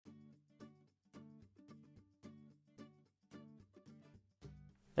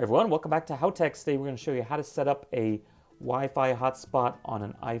Hey everyone, welcome back to Howtechs. Today we're going to show you how to set up a Wi-Fi hotspot on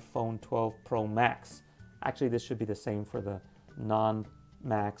an iPhone 12 Pro Max. Actually, this should be the same for the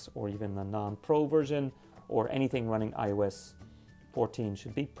non-Max or even the non-Pro version, or anything running iOS 14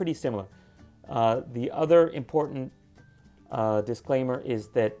 should be pretty similar. The other important disclaimer is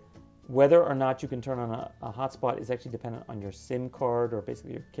that whether or not you can turn on a hotspot is actually dependent on your SIM card or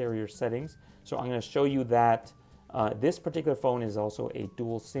basically your carrier settings. So I'm going to show you that. This particular phone is also a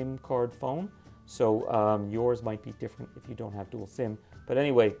dual SIM card phone, so yours might be different if you don't have dual SIM. But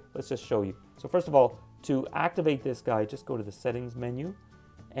anyway, let's just show you. So first of all, to activate this guy, just go to the settings menu,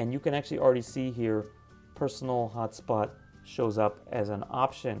 and you can actually already see here personal hotspot shows up as an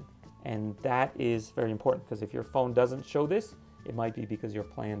option, and that is very important because if your phone doesn't show this, it might be because your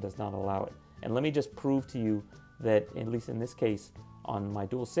plan does not allow it. And let me just prove to you that, at least in this case, on my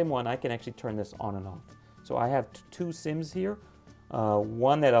dual SIM one, I can actually turn this on and off. So I have two SIMs here,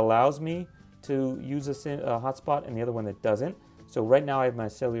 one that allows me to use a hotspot and the other one that doesn't. So right now I have my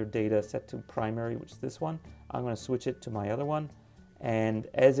cellular data set to primary, which is this one. I'm going to switch it to my other one, and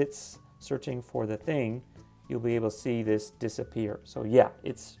as it's searching for the thing, you'll be able to see this disappear. So yeah,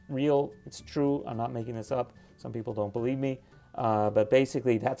 it's real, it's true, I'm not making this up. Some people don't believe me, but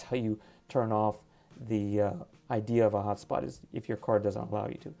basically that's how you turn off the idea of a hotspot, is if your card doesn't allow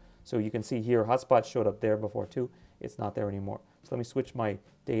you to. So you can see here, hotspot showed up there before too. It's not there anymore. So let me switch my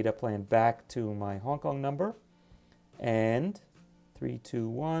data plan back to my Hong Kong number. And 3, 2,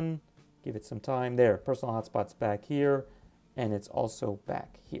 1, give it some time. There, personal hotspot's back here, and it's also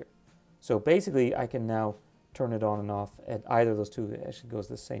back here. So basically, I can now turn it on and off at either of those two. It actually goes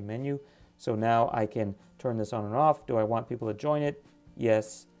to the same menu. So now I can turn this on and off. Do I want people to join it?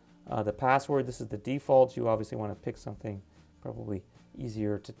 Yes. The password, this is the default. You obviously want to pick something probably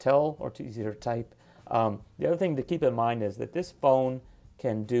easier to tell or easier to type. The other thing to keep in mind is that this phone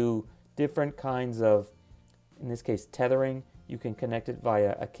can do different kinds of, in this case, tethering. You can connect it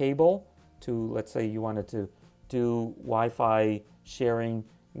via a cable to, let's say you wanted to do Wi-Fi sharing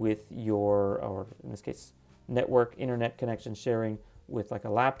with your, or in this case, network internet connection sharing with like a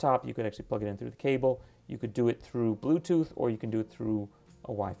laptop. You could actually plug it in through the cable. You could do it through Bluetooth, or you can do it through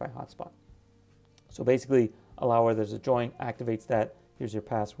a Wi-Fi hotspot. So basically, allow others to join, activates that. Here's your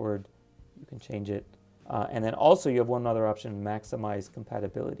password. You can change it. And then also you have one other option, maximize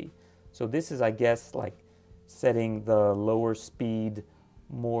compatibility. So this is, I guess, like setting the lower speed,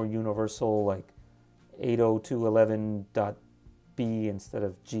 more universal, like 802.11.b instead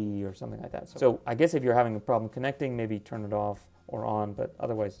of G or something like that. So I guess if you're having a problem connecting, maybe turn it off or on, but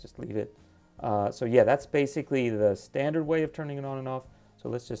otherwise just leave it. So yeah, that's basically the standard way of turning it on and off. So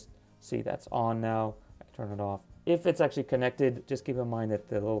let's just see, that's on now. I can turn it off. If it's actually connected, just keep in mind that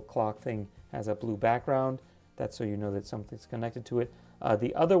the little clock thing has a blue background. That's so you know that something's connected to it.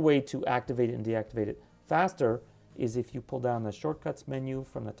 The other way to activate it and deactivate it faster is if you pull down the shortcuts menu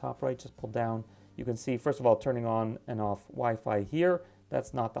from the top right, just pull down. You can see, first of all, turning on and off Wi-Fi here.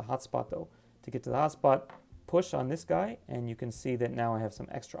 That's not the hotspot though. To get to the hotspot, push on this guy, and you can see that now I have some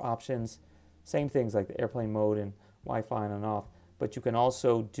extra options. Same things like the airplane mode and Wi-Fi on and off, but you can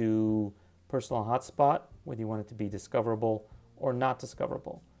also do personal hotspot, whether you want it to be discoverable or not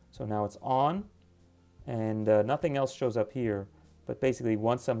discoverable. So now it's on, and nothing else shows up here, but basically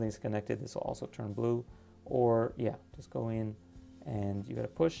once something's connected, this will also turn blue. Or yeah, just go in and you got to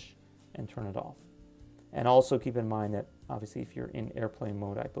push and turn it off. And also keep in mind that obviously if you're in airplane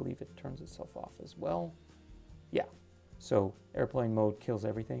mode, I believe it turns itself off as well. Yeah, so airplane mode kills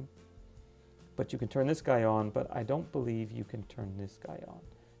everything. But you can turn this guy on, but I don't believe you can turn this guy on,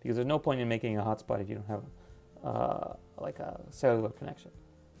 because there's no point in making a hotspot if you don't have like a cellular connection.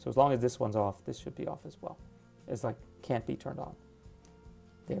 So as long as this one's off, this should be off as well. It's like can't be turned on.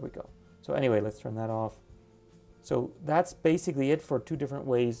 There we go. So anyway, let's turn that off. So that's basically it for two different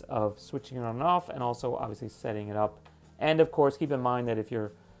ways of switching it on and off, and also obviously setting it up. And of course, keep in mind that if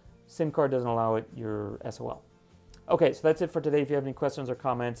your SIM card doesn't allow it, you're SOL. Okay, so that's it for today. If you have any questions or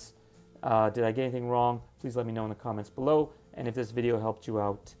comments, did I get anything wrong? Please let me know in the comments below. And if this video helped you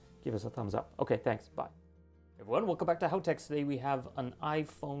out, give us a thumbs up. Okay, thanks. Bye. Everyone, welcome back to Howtechs. Today we have an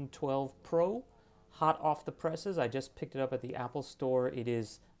iPhone 12 Pro, hot off the presses. I just picked it up at the Apple Store. It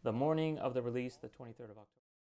is the morning of the release, the 23rd of October.